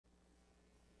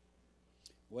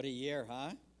What a year, huh?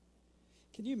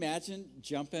 Can you imagine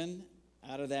jumping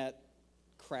out of that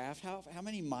craft? How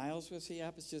many miles was he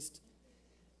up? It's just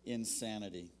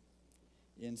insanity.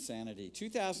 Insanity.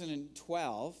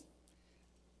 2012,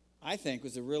 I think,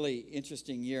 was a really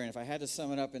interesting year. And if I had to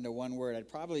sum it up into one word,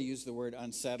 I'd probably use the word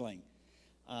unsettling.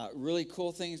 Really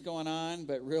cool things going on,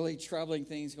 but really troubling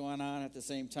things going on at the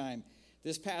same time.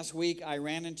 This past week, I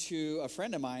ran into a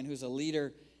friend of mine who's a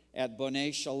leader at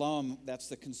Bonei Shalom. That's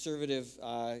the conservative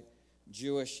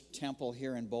Jewish temple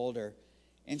here in Boulder.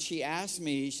 And she asked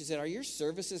me, she said, "Are your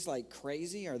services like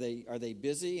crazy? Are they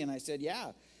busy?" And I said,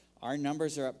 "Yeah, our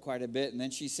numbers are up quite a bit." And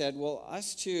then she said, "Well,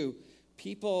 us too.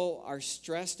 People are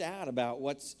stressed out about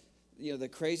what's, the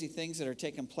crazy things that are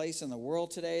taking place in the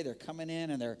world today. They're coming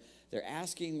in and they're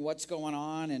asking what's going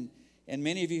on. And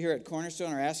many of you here at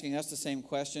Cornerstone are asking us the same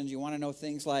questions. You want to know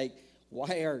things like,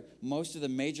 why are most of the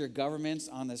major governments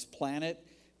on this planet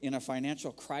in a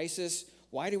financial crisis?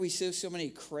 Why do we see so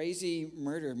many crazy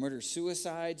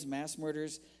suicides, mass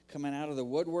murders coming out of the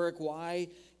woodwork? Why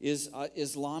is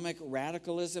Islamic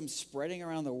radicalism spreading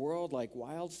around the world like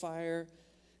wildfire?"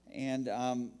 And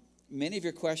many of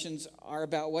your questions are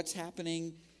about what's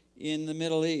happening in the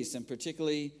Middle East, and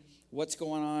particularly what's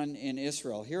going on in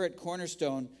Israel. Here at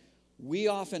Cornerstone, we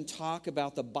often talk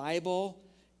about the Bible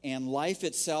and life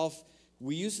itself.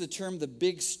 We use the term the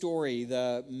big story,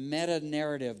 the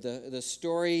meta-narrative, the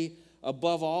story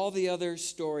above all the other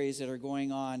stories that are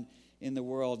going on in the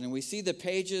world. And we see the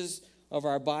pages of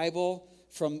our Bible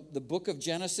from the book of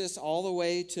Genesis all the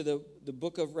way to the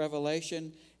book of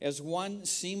Revelation as one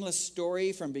seamless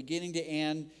story from beginning to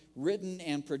end, written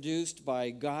and produced by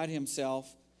God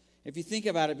himself. If you think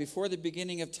about it, before the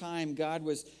beginning of time, God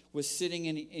was sitting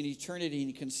in eternity, and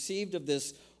he conceived of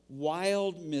this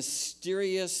wild,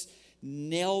 mysterious,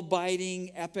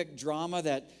 nail-biting, epic drama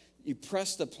that you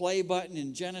press the play button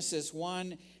in Genesis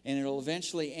 1, and it'll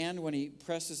eventually end when he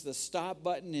presses the stop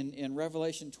button in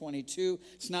Revelation 22.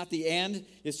 It's not the end,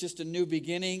 it's just a new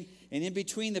beginning. And in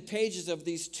between the pages of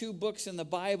these two books in the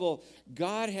Bible,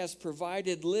 God has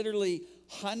provided literally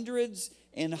hundreds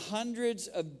and hundreds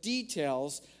of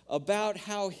details about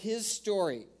how his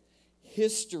story,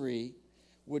 history,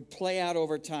 would play out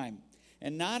over time.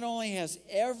 And not only has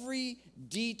every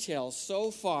detail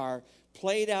so far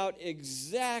played out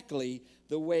exactly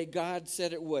the way God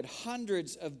said it would,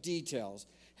 hundreds of details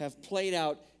have played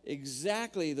out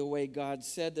exactly the way God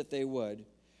said that they would.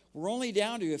 We're only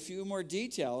down to a few more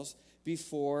details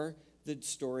before the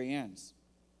story ends.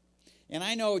 And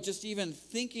I know just even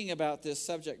thinking about this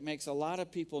subject makes a lot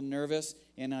of people nervous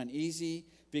and uneasy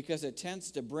because it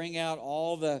tends to bring out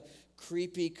all the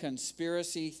creepy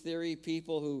conspiracy theory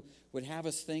people who would have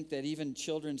us think that even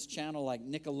children's channel like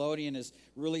Nickelodeon is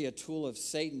really a tool of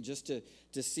Satan just to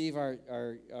deceive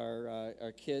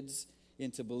our kids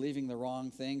into believing the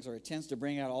wrong things. Or it tends to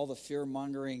bring out all the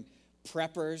fear-mongering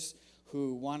preppers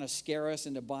who want to scare us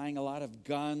into buying a lot of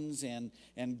guns and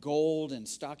gold and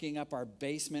stocking up our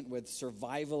basement with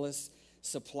survivalist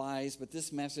supplies. But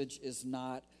this message is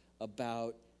not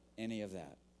about any of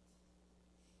that.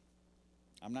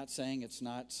 I'm not saying it's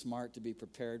not smart to be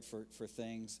prepared for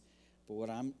things, but what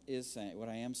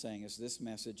I am saying is this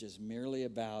message is merely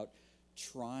about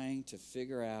trying to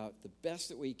figure out the best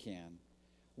that we can,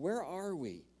 where are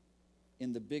we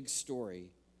in the big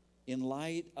story in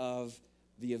light of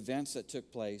the events that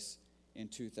took place in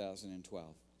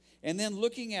 2012. And then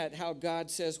looking at how God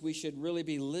says we should really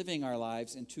be living our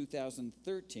lives in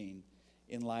 2013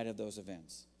 in light of those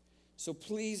events. So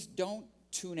please don't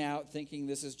tune out thinking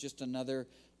this is just another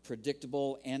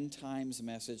predictable end times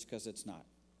message, because it's not.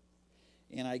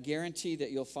 And I guarantee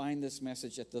that you'll find this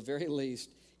message at the very least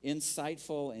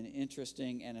insightful and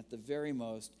interesting, and at the very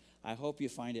most, I hope you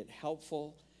find it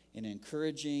helpful and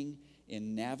encouraging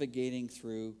in navigating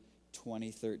through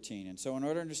 2013. And so in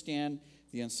order to understand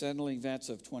the unsettling events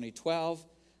of 2012,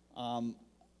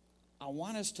 I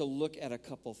want us to look at a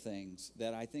couple things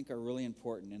that I think are really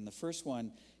important. And the first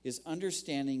one is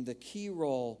understanding the key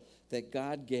role that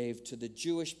God gave to the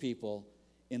Jewish people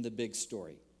in the big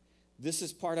story. This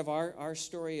is part of our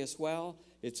story as well.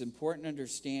 It's important to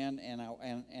understand,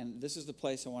 and this is the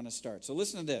place I want to start. So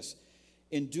listen to this.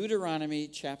 In Deuteronomy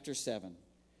chapter 7,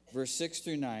 verse 6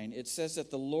 through 9, it says that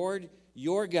the Lord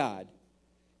your God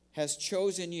has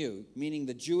chosen you, meaning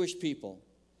the Jewish people,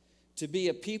 to be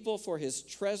a people for his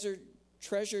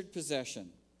treasured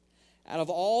possession out of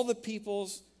all the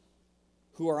peoples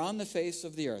who are on the face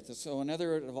of the earth. So in other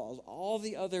words, of all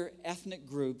the other ethnic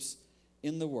groups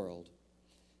in the world,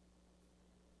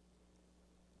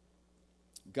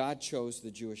 God chose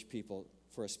the Jewish people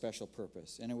for a special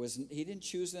purpose. And he didn't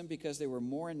choose them because they were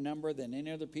more in number than any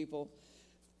other people.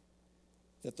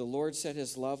 that the Lord set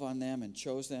his love on them and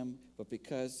chose them,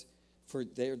 for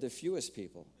they're the fewest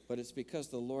people. But it's because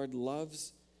the Lord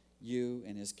loves you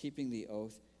and is keeping the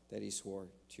oath that he swore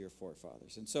to your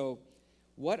forefathers. And so,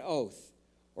 what oath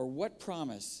or what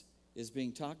promise is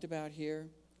being talked about here?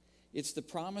 It's the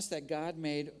promise that God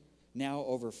made now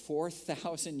over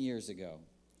 4,000 years ago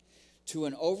to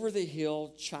an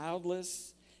over-the-hill,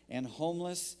 childless, and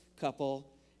homeless couple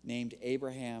named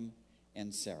Abraham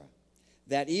and Sarah.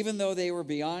 That even though they were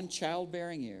beyond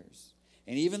childbearing years,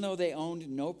 and even though they owned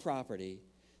no property,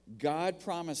 God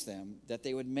promised them that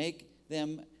he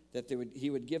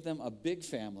would give them a big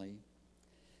family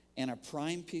and a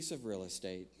prime piece of real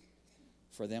estate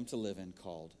for them to live in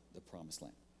called the Promised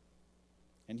Land.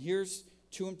 And here's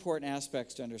two important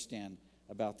aspects to understand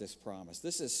about this promise.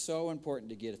 This is so important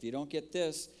to get. If you don't get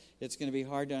this, it's going to be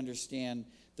hard to understand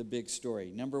the big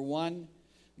story. Number one,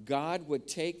 God would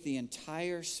take the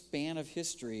entire span of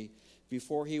history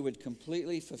before he would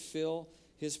completely fulfill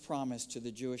his promise to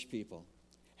the Jewish people.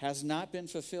 Has not been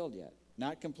fulfilled yet,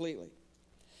 not completely.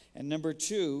 And number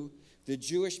two, the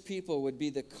Jewish people would be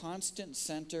the constant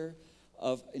center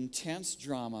of intense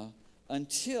drama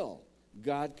until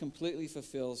God completely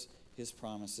fulfills his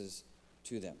promises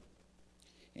to them.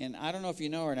 And I don't know if you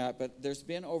know or not, but there's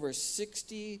been over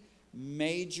 60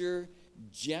 major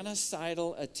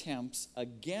genocidal attempts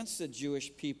against the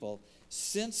Jewish people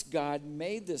since God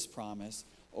made this promise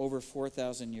over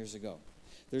 4,000 years ago.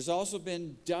 There's also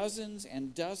been dozens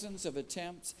and dozens of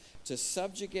attempts to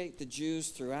subjugate the Jews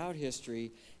throughout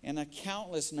history, and a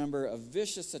countless number of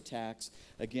vicious attacks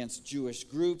against Jewish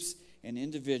groups and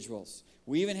individuals.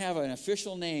 We even have an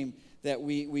official name that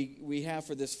we have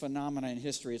for this phenomenon in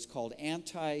history. It's called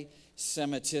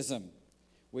anti-Semitism,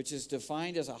 which is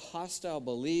defined as a hostile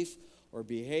belief or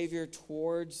behavior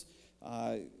towards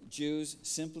Jews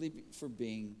simply for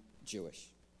being Jewish.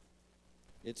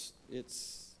 It's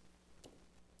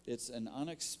an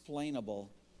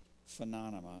unexplainable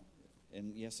phenomenon,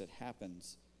 and yes, it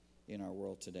happens in our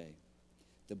world today.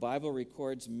 The Bible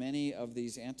records many of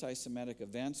these anti-Semitic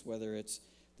events, whether it's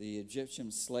the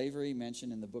Egyptian slavery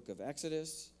mentioned in the book of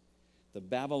Exodus, the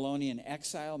Babylonian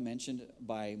exile mentioned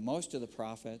by most of the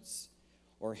prophets,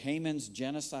 or Haman's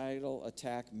genocidal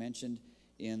attack mentioned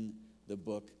in the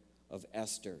book of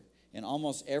Esther. And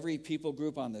almost every people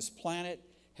group on this planet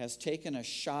has taken a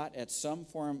shot at some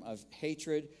form of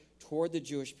hatred toward the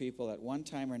Jewish people at one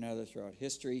time or another throughout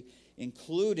history,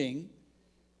 including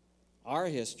our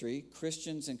history,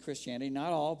 Christians and Christianity.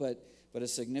 Not all, but a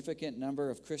significant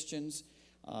number of Christians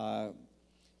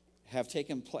have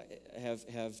taken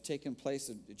place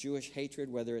of Jewish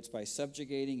hatred, whether it's by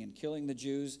subjugating and killing the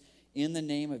Jews in the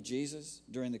name of Jesus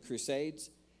during the Crusades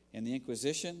and the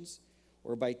Inquisitions,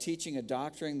 or by teaching a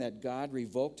doctrine that God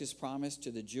revoked his promise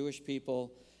to the Jewish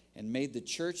people and made the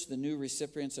church the new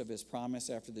recipients of his promise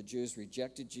after the Jews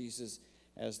rejected Jesus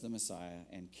as the Messiah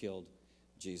and killed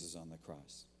Jesus on the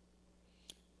cross.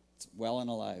 It's well and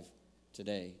alive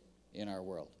today in our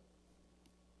world.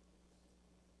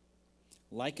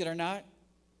 Like it or not,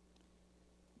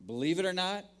 believe it or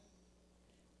not,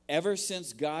 ever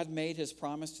since God made his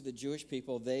promise to the Jewish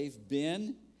people, they've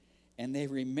been, and they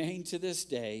remain to this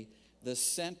day, the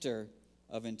center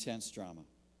of intense drama.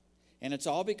 And it's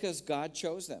all because God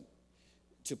chose them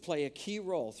to play a key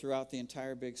role throughout the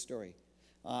entire big story.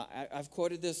 I've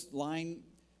quoted this line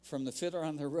from The Fiddler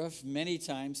on the Roof many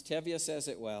times. Tevye says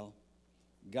it well.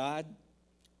 God,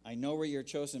 I know we're your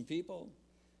chosen people,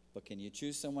 but can you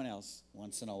choose someone else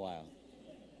once in a while?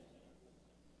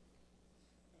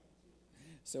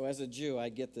 So as a Jew, I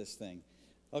get this thing.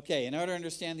 Okay, in order to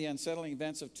understand the unsettling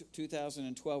events of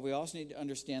 2012, we also need to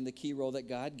understand the key role that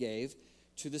God gave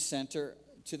to the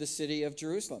city of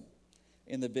Jerusalem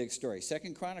in the big story.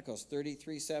 2 Chronicles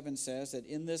 33:7 says that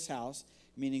in this house,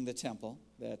 meaning the temple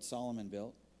that Solomon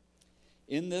built,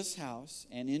 in this house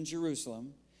and in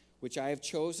Jerusalem, which I have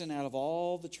chosen out of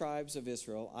all the tribes of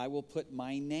Israel, I will put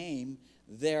my name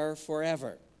there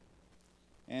forever.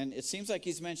 And it seems like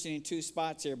he's mentioning two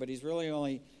spots here, but he's really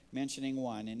only mentioning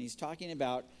one. And he's talking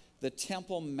about the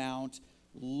Temple Mount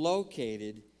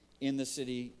located in the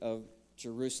city of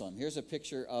Jerusalem. Here's a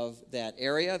picture of that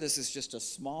area. This is just a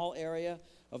small area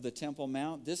of the Temple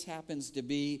Mount. This happens to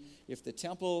be, if the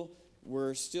temple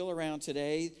were still around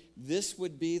today, this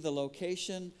would be the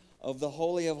location of the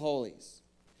Holy of Holies.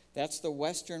 That's the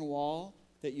western wall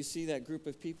that you see that group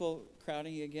of people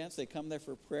crowding against. They come there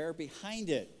for prayer. Behind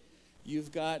it,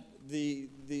 you've got the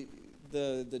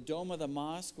dome of the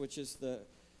mosque, which is the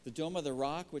dome of the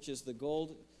rock, which is the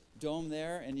gold dome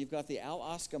there, and you've got the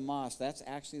Al-Aqsa Mosque. That's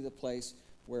actually the place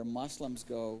where Muslims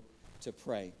go to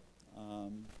pray.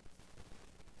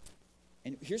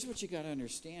 And here's what you got to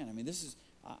understand.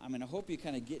 I mean, I hope you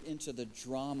kind of get into the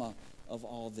drama of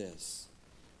all this.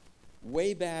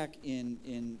 Way back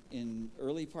in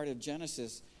early part of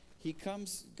Genesis,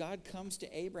 God comes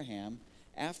to Abraham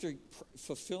after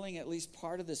fulfilling at least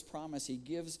part of this promise. He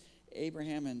gives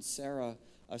Abraham and Sarah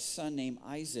a son named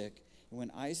Isaac. And when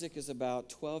Isaac is about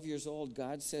 12 years old,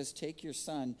 God says, take your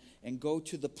son and go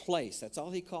to the place. That's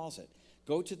all he calls it.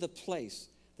 Go to the place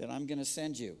that I'm going to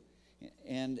send you.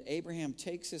 And Abraham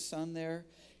takes his son there,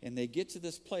 and they get to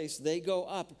this place. They go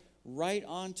up right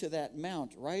onto that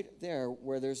mount, right there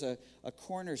where there's a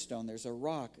cornerstone. There's a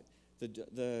rock.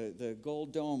 The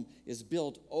gold dome is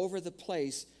built over the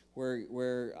place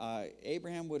where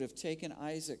Abraham would have taken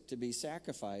Isaac to be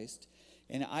sacrificed.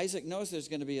 And Isaac knows there's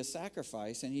going to be a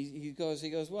sacrifice, and he goes,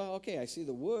 well, okay, I see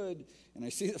the wood and I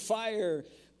see the fire,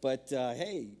 but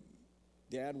hey,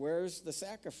 Dad, where's the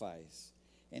sacrifice?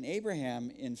 And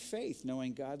Abraham, in faith,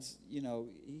 knowing God's,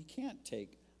 he can't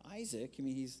take Isaac. I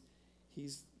mean,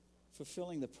 he's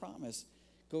fulfilling the promise,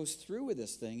 goes through with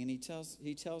this thing, and he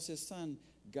tells his son,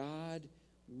 God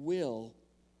will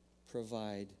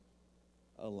provide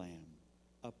a lamb.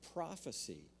 A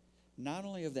prophecy, not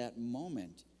only of that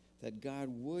moment that God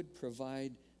would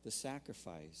provide the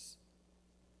sacrifice,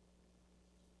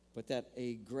 but that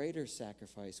a greater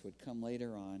sacrifice would come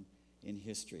later on in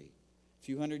history. A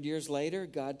few hundred years later,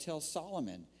 God tells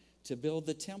Solomon to build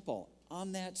the temple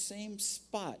on that same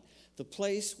spot, the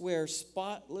place where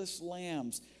spotless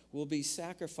lambs will be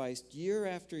sacrificed year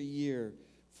after year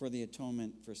for the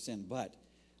atonement for sin. But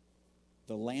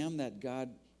the lamb that God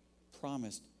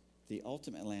promised, the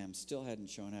ultimate lamb, still hadn't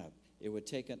shown up. It would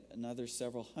take another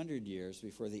several hundred years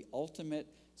before the ultimate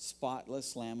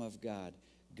spotless Lamb of God,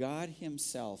 God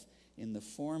himself in the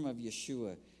form of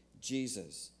Yeshua,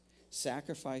 Jesus,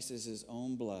 sacrifices his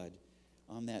own blood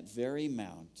on that very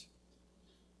mount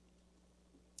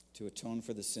to atone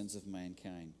for the sins of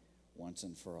mankind once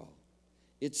and for all.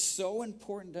 It's so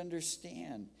important to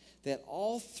understand that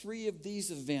all three of these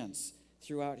events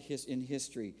throughout in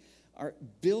history are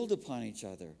build upon each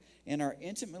other and are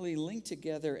intimately linked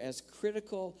together as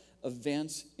critical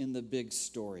events in the big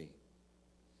story.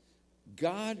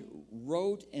 God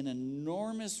wrote an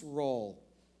enormous role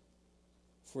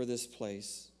for this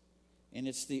place, and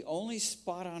it's the only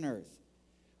spot on earth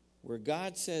where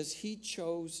God says he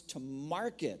chose to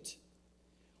mark it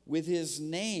with his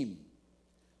name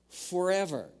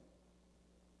forever.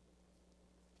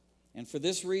 And for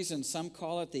this reason, some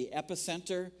call it the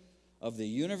epicenter of the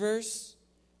universe.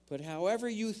 But however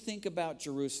you think about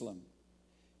Jerusalem,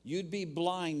 you'd be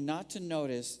blind not to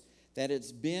notice that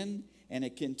it's been and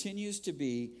it continues to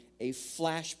be a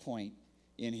flashpoint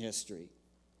in history.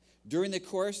 During the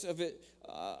course of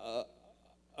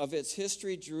its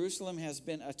history, Jerusalem has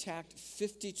been attacked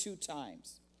 52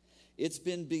 times. It's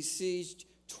been besieged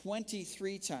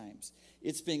 23 times.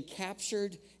 It's been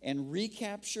captured and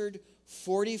recaptured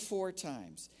 44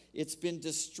 times. It's been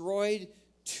destroyed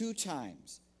 2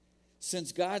 times.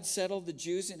 Since God settled the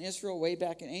Jews in Israel way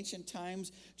back in ancient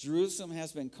times, Jerusalem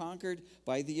has been conquered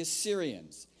by the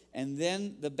Assyrians, and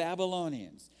then the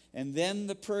Babylonians, and then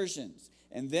the Persians,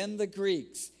 and then the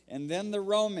Greeks, and then the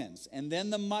Romans, and then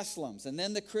the Muslims, and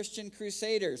then the Christian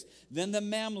Crusaders, then the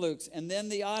Mamluks, and then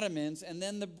the Ottomans, and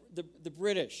then the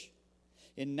British.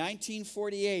 In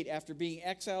 1948, after being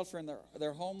exiled from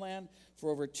their homeland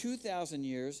for over 2,000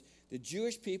 years, the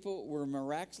Jewish people were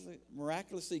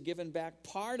miraculously given back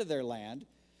part of their land,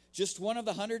 just one of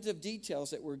the hundreds of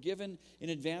details that were given in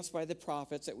advance by the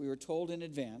prophets that we were told in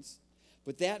advance.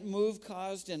 But that move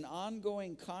caused an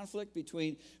ongoing conflict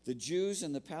between the Jews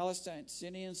and the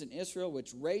Palestinians in Israel,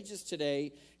 which rages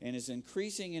today and is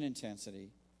increasing in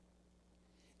intensity.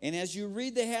 And as you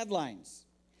read the headlines,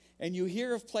 and you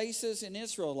hear of places in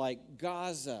Israel like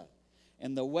Gaza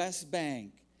and the West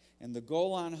Bank and the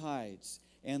Golan Heights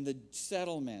and the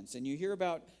settlements, and you hear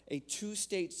about a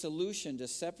 2-state solution to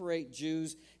separate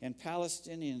Jews and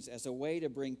Palestinians as a way to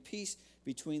bring peace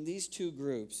between these two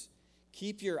groups,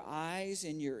 keep your eyes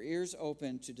and your ears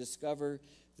open to discover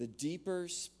the deeper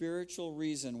spiritual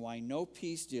reason why no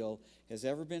peace deal has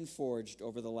ever been forged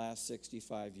over the last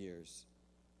 65 years.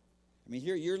 I mean,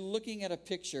 here you're looking at a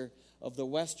picture of the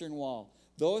Western Wall.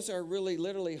 Those are really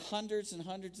literally hundreds and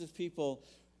hundreds of people,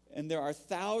 and there are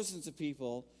thousands of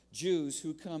people, Jews,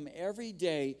 who come every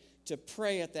day to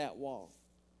pray at that wall.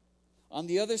 On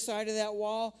the other side of that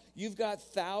wall, you've got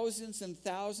thousands and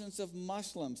thousands of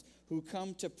Muslims who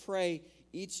come to pray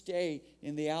each day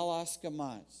in the Al-Aqsa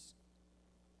Mosque.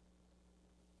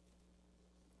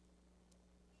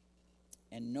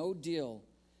 And no deal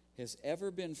has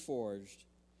ever been forged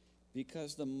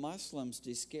because the Muslims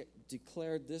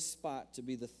declared this spot to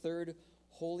be the third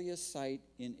holiest site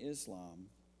in Islam,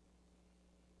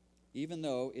 even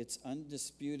though its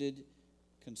undisputed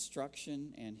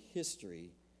construction and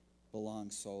history belong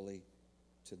solely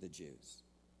to the Jews.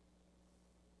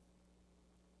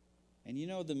 And you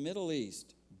know, the Middle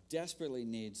East desperately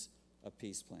needs a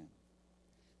peace plan.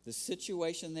 The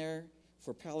situation there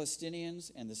for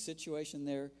Palestinians and the situation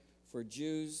there for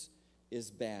Jews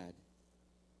is bad,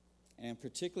 and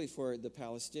particularly for the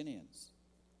Palestinians.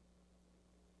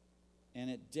 And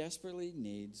it desperately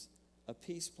needs a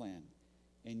peace plan.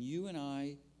 And you and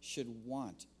I should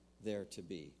want there to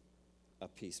be a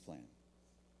peace plan.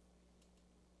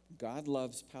 God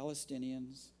loves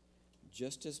Palestinians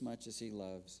just as much as he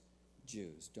loves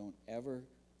Jews. Don't ever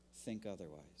think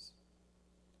otherwise.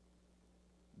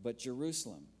 But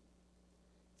Jerusalem,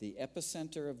 the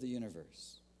epicenter of the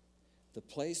universe, the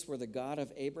place where the God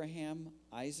of Abraham,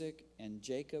 Isaac, and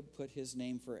Jacob put his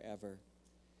name forever,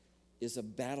 is a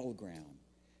battleground,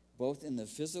 both in the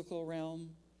physical realm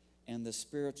and the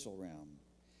spiritual realm,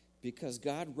 because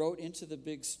God wrote into the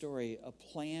big story a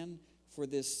plan for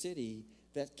this city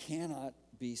that cannot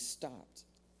be stopped.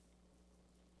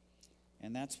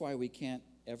 And that's why we can't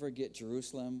ever get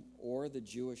Jerusalem or the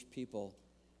Jewish people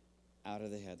out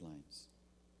of the headlines.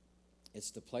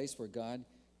 It's the place where God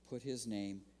put his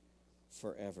name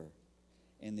forever.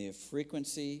 And the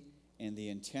frequency and the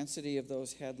intensity of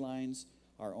those headlines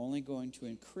are only going to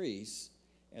increase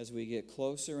as we get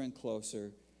closer and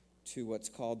closer to what's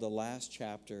called the last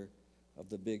chapter of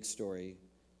the big story,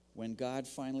 when God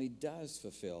finally does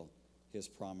fulfill his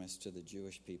promise to the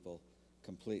Jewish people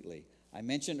completely. I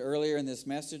mentioned earlier in this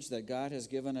message that God has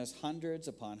given us hundreds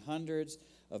upon hundreds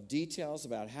of details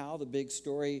about how the big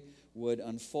story would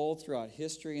unfold throughout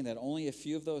history, and that only a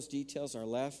few of those details are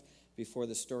left before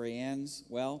the story ends.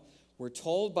 Well, we're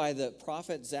told by the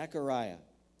prophet Zechariah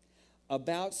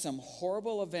about some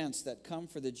horrible events that come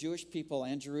for the Jewish people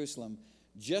and Jerusalem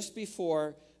just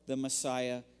before the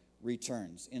Messiah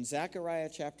returns. In Zechariah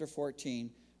chapter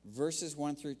 14, verses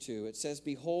 1 through 2, it says,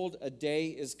 "Behold, a day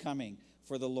is coming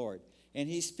for the Lord." And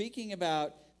he's speaking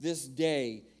about this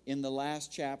day in the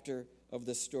last chapter of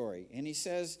the story. And he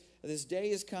says, this day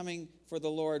is coming for the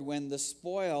Lord when the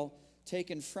spoil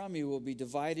taken from you will be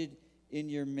divided in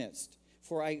your midst.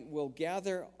 For I will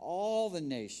gather all the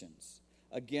nations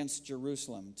against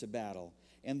Jerusalem to battle,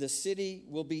 and the city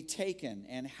will be taken,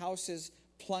 and houses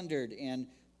plundered, and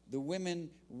the women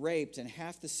raped, and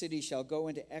half the city shall go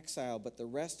into exile, but the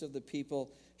rest of the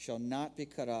people shall not be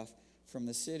cut off from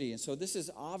the city. And so this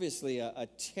is obviously a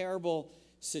terrible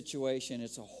situation.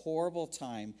 It's a horrible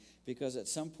time, because at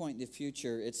some point in the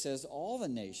future, it says all the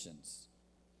nations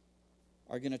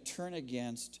are going to turn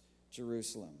against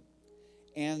Jerusalem.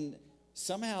 And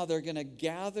somehow they're going to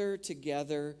gather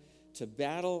together to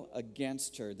battle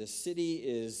against her. The city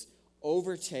is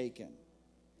overtaken.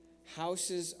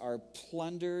 Houses are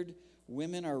plundered.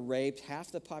 Women are raped.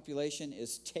 Half the population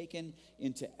is taken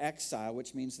into exile,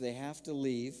 which means they have to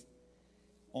leave.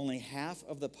 Only half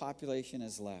of the population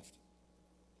is left.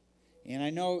 And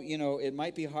I know, it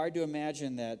might be hard to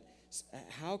imagine that.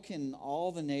 How can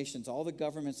all the nations, all the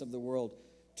governments of the world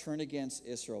turn against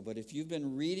Israel? But if you've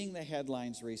been reading the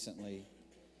headlines recently,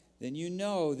 then you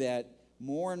know that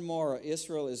more and more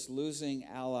Israel is losing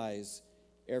allies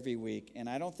every week. And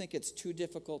I don't think it's too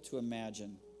difficult to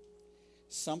imagine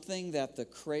something that the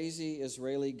crazy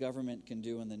Israeli government can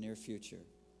do in the near future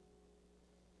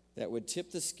that would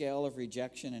tip the scale of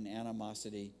rejection and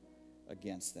animosity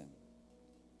against them.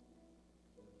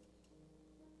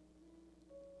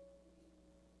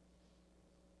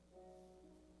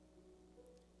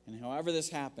 And however this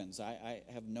happens, I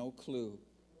have no clue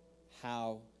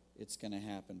how it's going to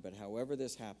happen. But however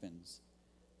this happens,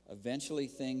 eventually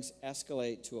things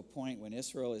escalate to a point when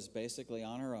Israel is basically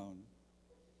on her own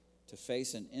to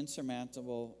face an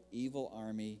insurmountable evil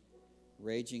army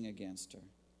raging against her.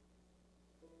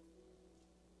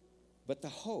 But the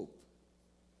hope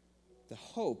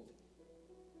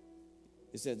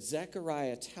is that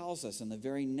Zechariah tells us in the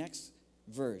very next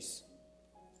verse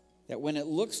that when it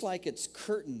looks like it's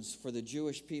curtains for the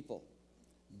Jewish people,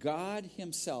 God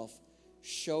himself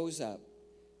shows up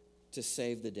to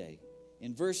save the day.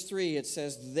 In verse 3, it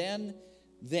says, then,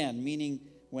 meaning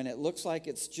when it looks like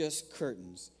it's just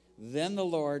curtains, then the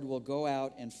Lord will go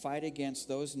out and fight against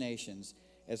those nations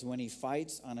as when he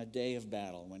fights on a day of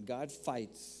battle. When God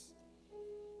fights,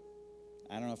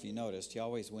 I don't know if you noticed, he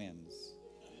always wins.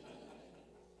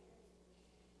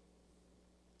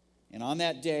 And on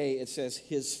that day, it says,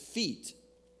 his feet,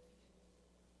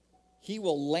 he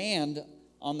will land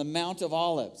on the Mount of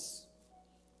Olives.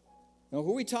 Now,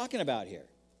 who are we talking about here?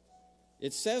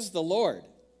 It says the Lord.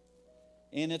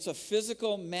 And it's a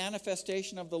physical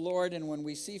manifestation of the Lord. And when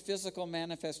we see physical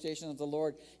manifestation of the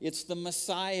Lord, it's the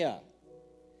Messiah.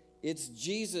 It's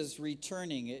Jesus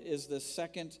returning. It is the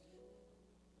second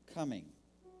coming.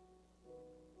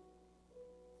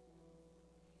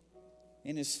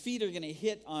 And his feet are going to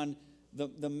hit on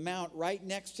the mount right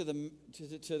next to the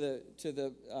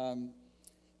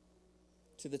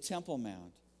Temple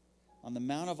Mount, on the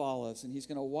Mount of Olives, and he's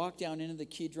going to walk down into the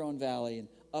Kidron Valley and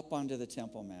up onto the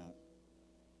Temple Mount.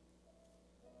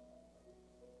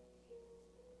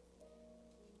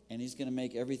 And he's going to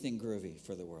make everything groovy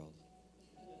for the world.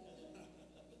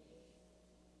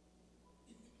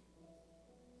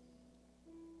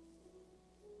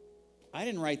 I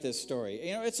didn't write this story.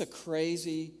 You know, it's a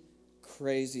crazy,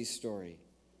 crazy story.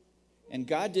 And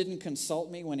God didn't consult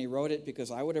me when he wrote it,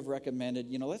 because I would have recommended,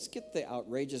 let's get the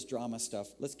outrageous drama stuff.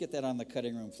 Let's get that on the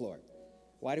cutting room floor.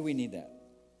 Why do we need that?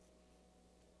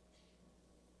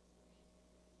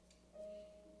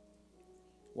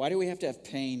 Why do we have to have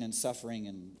pain and suffering,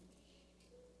 and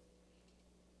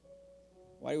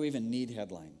why do we even need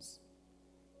headlines?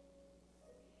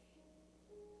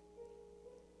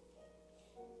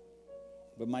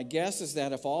 But my guess is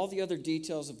that if all the other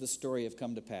details of the story have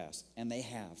come to pass, and they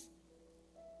have,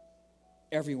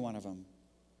 every one of them,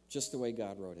 just the way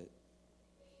God wrote it,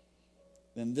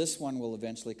 then this one will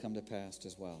eventually come to pass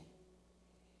as well.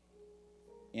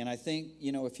 And I think,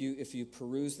 if you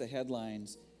peruse the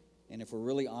headlines, and if we're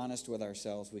really honest with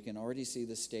ourselves, we can already see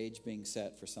the stage being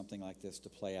set for something like this to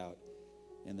play out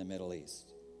in the Middle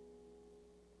East.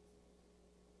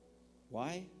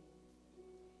 Why?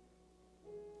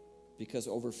 Because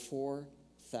over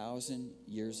 4,000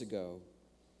 years ago,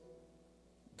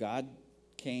 God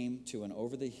came to an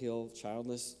over-the-hill,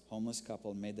 childless, homeless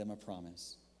couple and made them a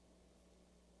promise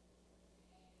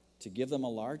to give them a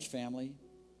large family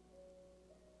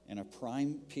and a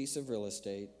prime piece of real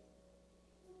estate.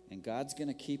 And God's going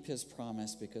to keep his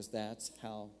promise, because that's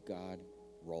how God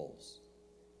rolls.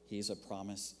 He's a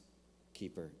promise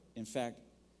keeper. In fact,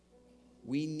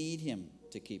 we need him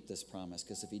to keep this promise,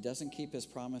 because if he doesn't keep his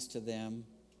promise to them,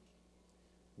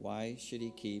 why should he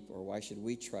keep, or why should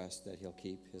we trust that he'll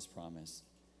keep his promise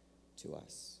to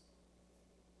us?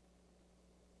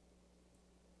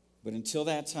 But until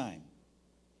that time,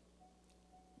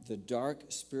 the dark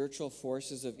spiritual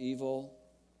forces of evil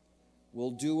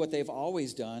will do what they've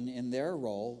always done in their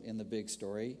role in the big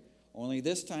story, only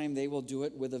this time they will do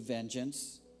it with a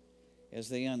vengeance, as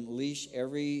they unleash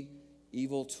every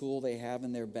evil tool they have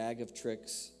in their bag of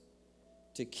tricks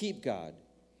to keep God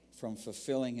from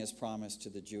fulfilling his promise to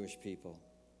the Jewish people.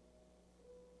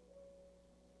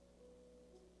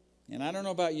 And I don't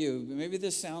know about you, but maybe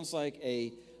this sounds like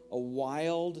a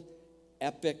wild,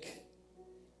 epic,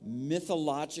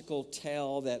 mythological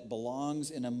tale that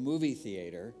belongs in a movie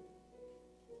theater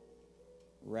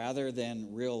rather than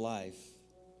real life.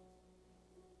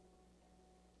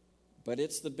 But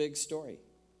it's the big story.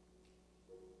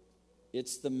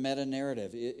 It's the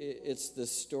meta-narrative. It's the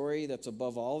story that's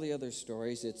above all the other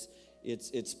stories.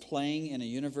 It's playing in a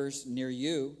universe near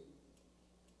you.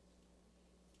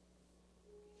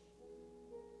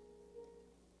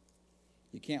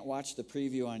 You can't watch the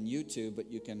preview on YouTube,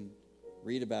 but you can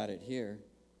read about it here.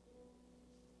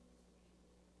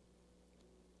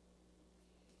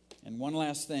 And one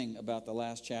last thing about the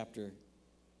last chapter,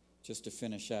 just to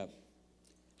finish up.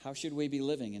 How should we be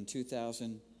living in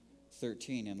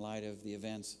 2013 in light of the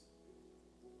events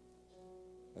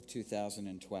of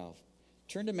 2012?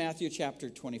 Turn to Matthew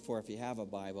chapter 24 if you have a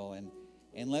Bible,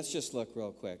 and let's just look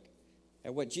real quick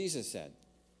at what Jesus said,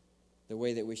 the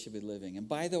way that we should be living. And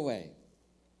by the way,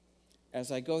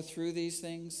 as I go through these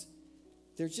things,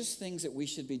 they're just things that we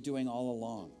should be doing all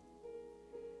along.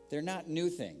 They're not new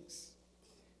things.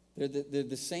 They're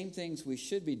the same things we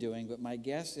should be doing, but my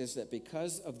guess is that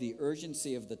because of the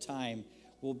urgency of the time,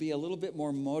 we'll be a little bit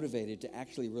more motivated to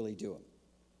actually really do them.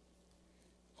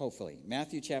 Hopefully.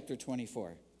 Matthew chapter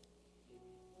 24.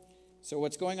 So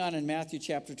what's going on in Matthew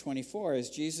chapter 24 is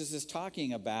Jesus is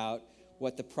talking about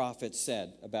what the prophets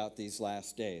said about these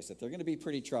last days, that they're going to be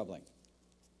pretty troubling.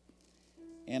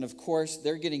 And of course,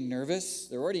 they're getting nervous.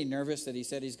 They're already nervous that he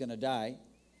said he's going to die.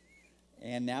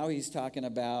 And now he's talking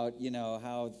about,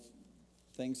 how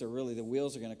things are really, the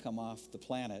wheels are going to come off the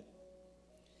planet.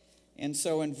 And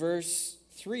so in verse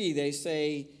 3, they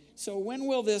say, so when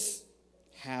will this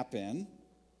happen?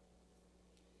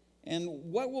 And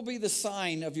what will be the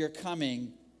sign of your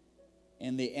coming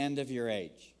and the end of your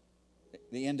age?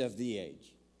 The end of the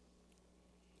age.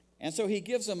 And so he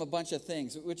gives them a bunch of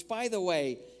things, which, by the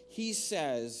way, he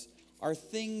says are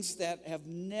things that have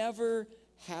never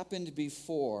happened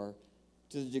before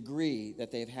to the degree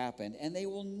that they've happened, and they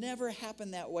will never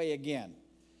happen that way again.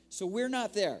 So we're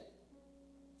not there.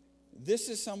 This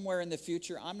is somewhere in the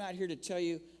future. I'm not here to tell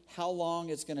you how long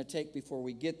it's going to take before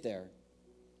we get there,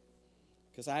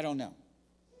 because I don't know.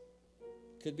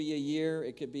 It could be a year,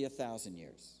 it could be 1,000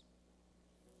 years.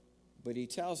 But he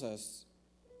tells us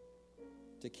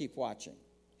to keep watching.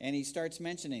 And he starts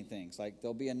mentioning things like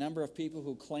there'll be a number of people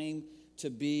who claim to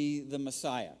be the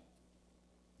Messiah.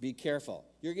 Be careful.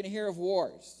 You're going to hear of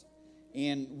wars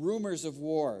and rumors of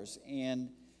wars, and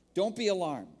don't be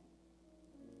alarmed.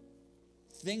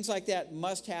 Things like that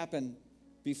must happen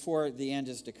before the end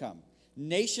is to come.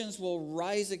 Nations will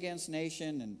rise against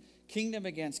nation and kingdom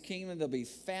against kingdom. There'll be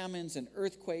famines and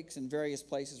earthquakes in various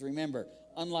places. Remember,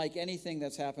 unlike anything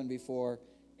that's happened before,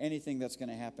 anything that's going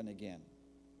to happen again.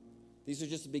 These are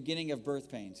just the beginning of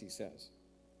birth pains, he says.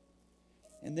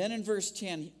 And then in verse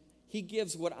 10, he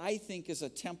gives what I think is a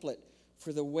template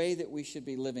for the way that we should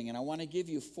be living. And I want to give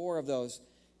you 4 of those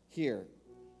here.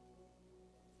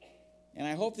 And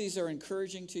I hope these are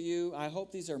encouraging to you. I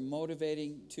hope these are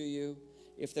motivating to you.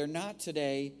 If they're not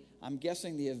today, I'm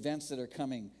guessing the events that are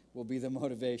coming will be the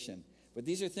motivation. But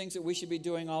these are things that we should be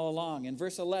doing all along. In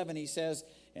verse 11, he says,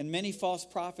 and many false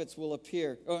prophets will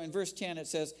appear. Oh, in verse 10, it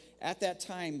says, at that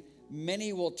time,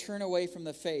 many will turn away from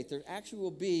the faith. There actually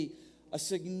will be a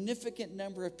significant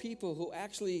number of people who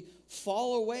actually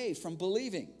fall away from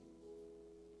believing.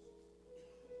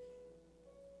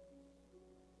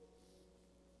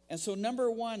 And so, number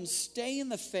 1, stay in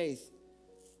the faith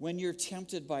when you're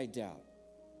tempted by doubt.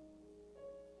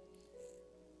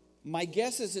 My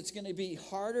guess is it's going to be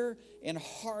harder and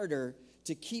harder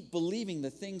to keep believing the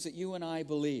things that you and I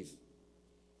believe.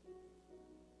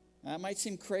 Now, it might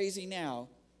seem crazy now,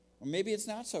 or maybe it's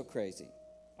not so crazy.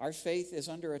 Our faith is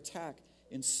under attack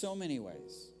in so many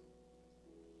ways.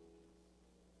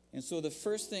 And so the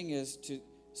first thing is to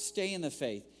stay in the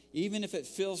faith. Even if it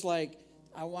feels like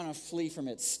I want to flee from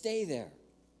it, stay there.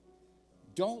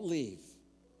 Don't leave.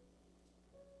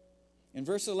 In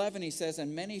verse 11, he says,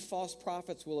 and many false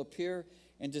prophets will appear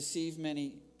and deceive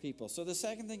many people. So the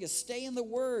second thing is stay in the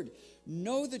Word.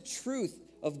 Know the truth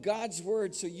of God's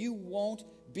Word so you won't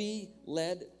be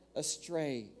led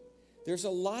astray. There's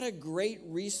a lot of great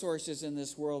resources in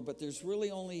this world, but there's really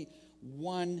only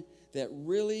one that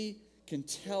really can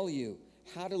tell you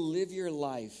how to live your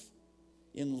life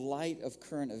in light of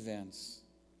current events.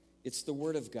 It's the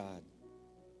Word of God.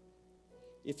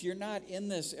 If you're not in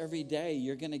this every day,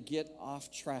 you're going to get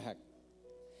off track.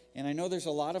 And I know there's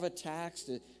a lot of attacks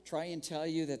to try and tell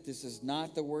you that this is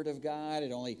not the Word of God.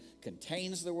 It only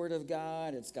contains the Word of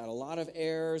God. It's got a lot of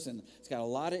errors and it's got a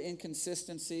lot of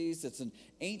inconsistencies. It's an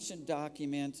ancient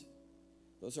document.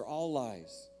 Those are all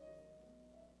lies.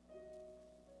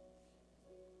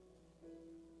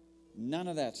 None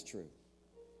of that's true.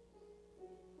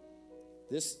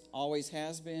 This always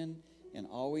has been and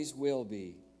always will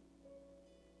be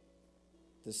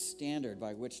the standard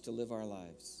by which to live our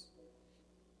lives.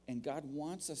 And God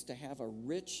wants us to have a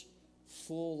rich,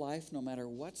 full life no matter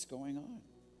what's going on.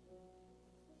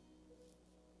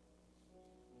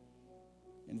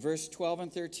 In verse 12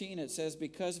 and 13, it says,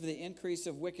 because of the increase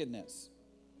of wickedness,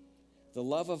 the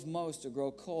love of most will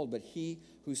grow cold, but he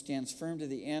who stands firm to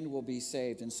the end will be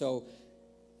saved. And so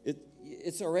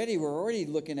we're already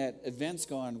looking at events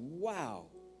going, wow,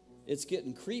 it's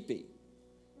getting creepy.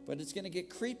 But it's going to get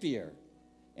creepier.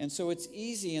 And so it's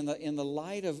easy in the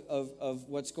light of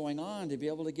what's going on to be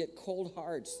able to get cold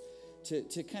hearts,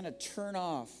 to kind of turn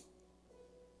off,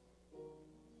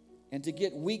 and to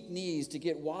get weak knees, to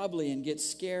get wobbly and get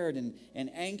scared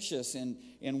and anxious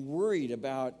and worried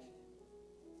about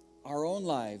our own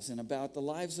lives and about the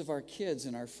lives of our kids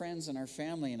and our friends and our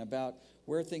family and about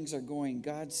where things are going.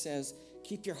 God says,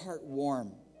 keep your heart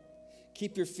warm.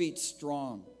 Keep your feet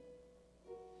strong.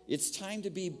 It's time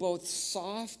to be both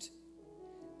soft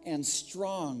and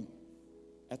strong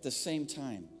at the same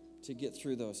time to get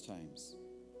through those times.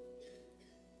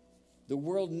 The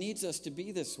world needs us to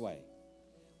be this way.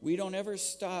 We don't ever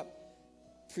stop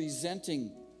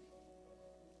presenting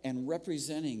and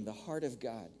representing the heart of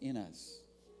God in us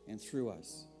and through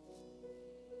us.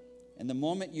 And the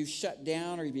moment you shut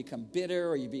down or you become bitter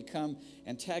or you become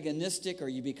antagonistic or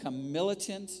you become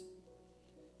militant,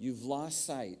 you've lost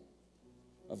sight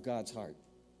of God's heart.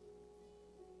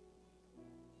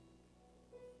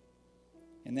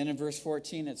 And then in verse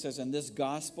 14 it says, and this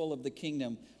gospel of the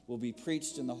kingdom will be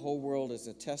preached in the whole world as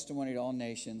a testimony to all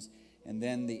nations, and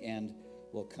then the end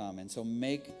will come. And so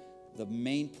make the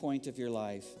main point of your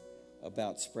life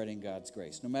about spreading God's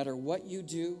grace. No matter what you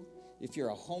do, if you're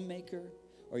a homemaker,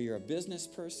 or you're a business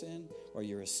person, or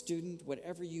you're a student,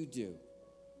 whatever you do,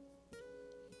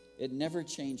 it never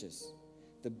changes.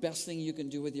 The best thing you can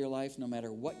do with your life, no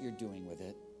matter what you're doing with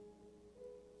it,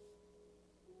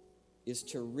 is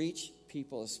to reach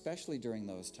people, especially during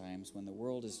those times when the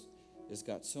world has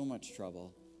got so much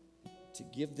trouble, to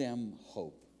give them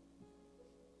hope.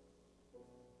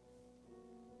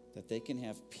 That they can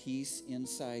have peace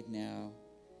inside now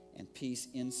and peace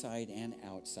inside and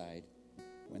outside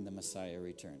when the Messiah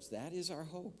returns. That is our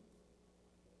hope.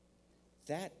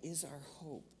 That is our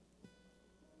hope.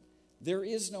 There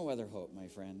is no other hope, my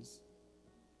friends.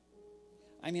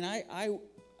 I mean, I'm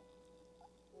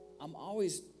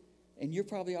always, and you're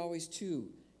probably always too,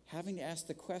 having to ask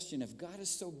the question, if God is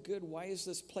so good, why is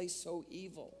this place so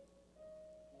evil?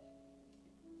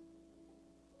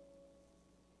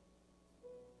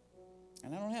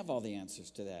 And I don't have all the answers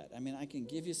to that. I mean, I can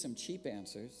give you some cheap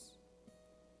answers.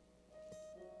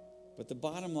 But the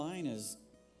bottom line is,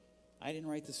 I didn't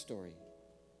write the story.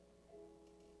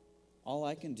 All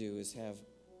I can do is have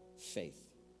faith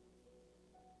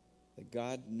that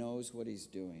God knows what he's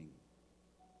doing.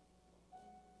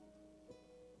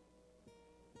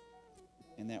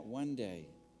 And that one day,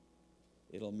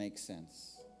 it'll make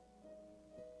sense.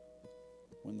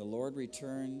 When the Lord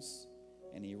returns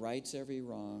and he rights every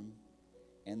wrong,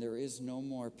 and there is no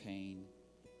more pain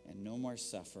and no more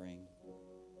suffering,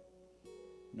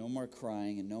 no more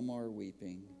crying and no more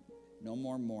weeping, no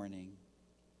more mourning,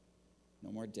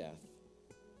 no more death,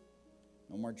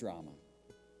 no more drama.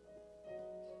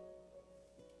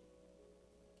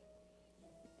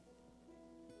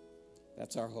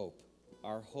 That's our hope.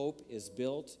 Our hope is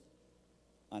built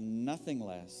on nothing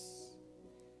less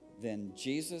than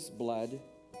Jesus' blood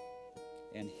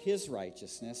and his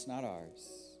righteousness, not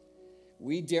ours.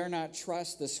 We dare not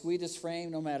trust the sweetest frame,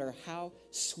 no matter how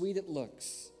sweet it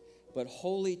looks, but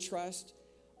wholly trust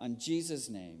on Jesus'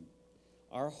 name.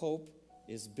 Our hope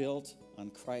is built on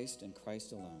Christ and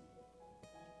Christ alone.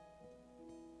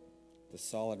 The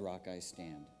solid rock I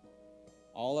stand.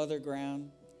 All other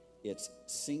ground, it's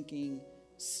sinking,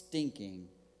 stinking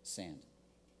sand.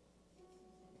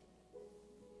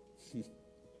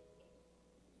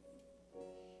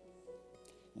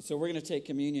 And so we're going to take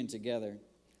communion together.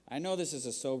 I know this is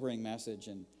a sobering message,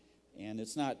 and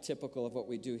it's not typical of what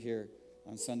we do here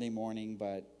on Sunday morning,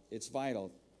 but it's vital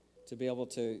to be able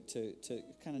to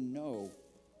kind of know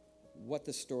what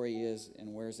the story is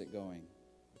and where's it going.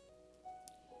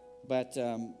 But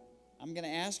I'm going to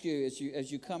ask you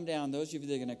as you come down, those of you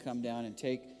that are going to come down and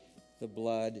take the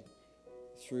blood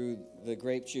through the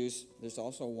grape juice. There's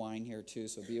also wine here too,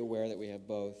 so be aware that we have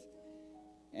both.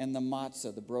 And the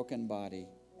matzah, the broken body.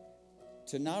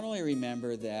 To not only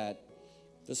remember that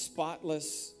the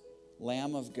spotless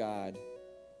Lamb of God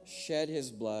shed his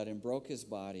blood and broke his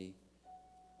body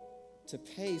to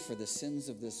pay for the sins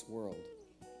of this world,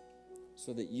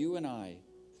 so that you and I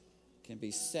can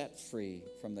be set free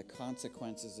from the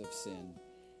consequences of sin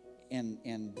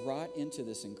and brought into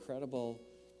this incredible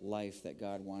life that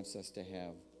God wants us to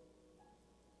have.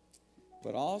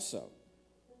 But also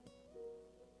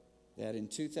that in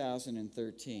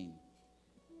 2013,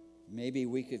 maybe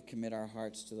we could commit our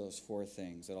hearts to those four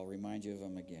things that I'll remind you of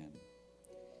them again.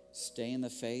 Stay in the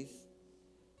faith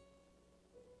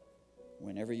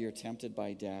whenever you're tempted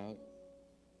by doubt.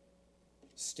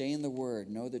 Stay in the Word.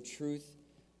 Know the truth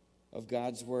of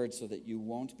God's Word so that you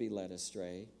won't be led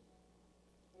astray.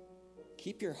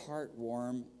 Keep your heart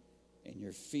warm and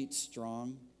your feet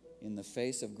strong in the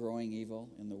face of growing evil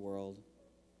in the world.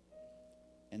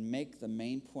 And make the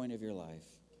main point of your life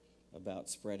about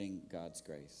spreading God's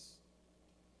grace.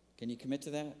 Can you commit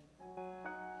to that?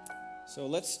 So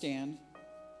let's stand.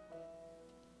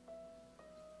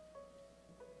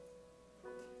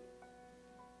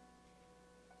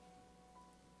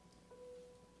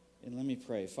 And let me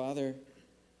pray. Father,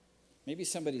 maybe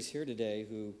somebody's here today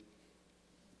who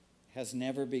has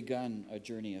never begun a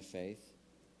journey of faith.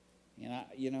 And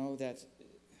that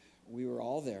we were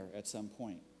all there at some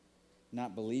point,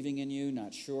 not believing in you,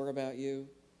 not sure about you.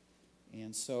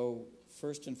 And so,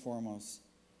 first and foremost,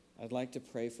 I'd like to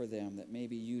pray for them that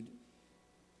maybe you'd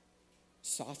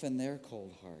soften their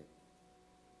cold heart.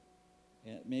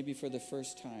 And maybe for the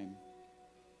first time,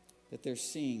 that they're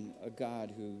seeing a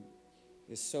God who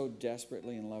is so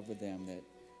desperately in love with them that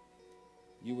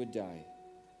you would die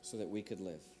so that we could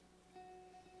live.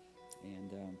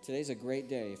 And today's a great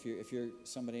day. If you're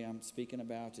somebody I'm speaking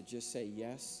about, to just say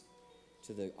yes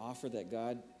to the offer that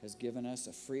God has given us,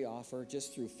 a free offer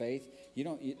just through faith.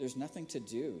 There's nothing to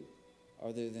do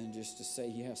other than just to say,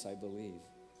 yes, I believe.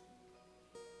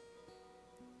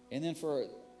 And then for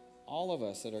all of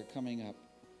us that are coming up,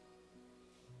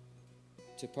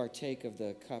 to partake of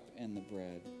the cup and the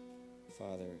bread,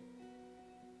 Father.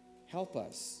 Help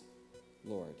us,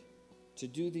 Lord, to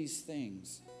do these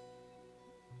things,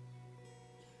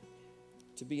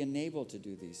 to be enabled to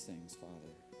do these things,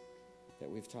 Father,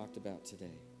 that we've talked about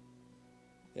today,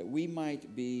 that we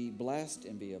might be blessed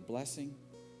and be a blessing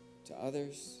to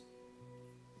others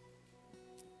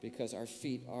because our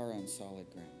feet are on solid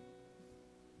ground.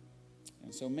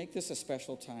 And so make this a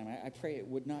special time. I pray it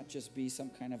would not just be some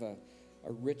kind of a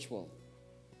ritual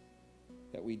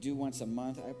that we do once a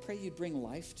month. I pray you'd bring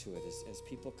life to it as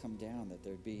people come down, that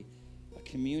there'd be a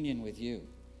communion with you,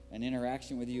 an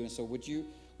interaction with you. And so would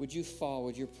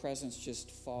your presence just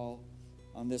fall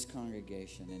on this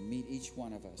congregation and meet each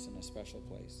one of us in a special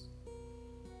place?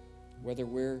 Whether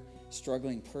we're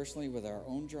struggling personally with our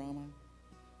own drama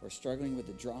or struggling with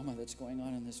the drama that's going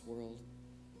on in this world,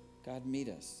 God, meet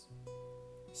us,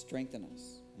 strengthen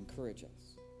us, encourage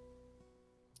us.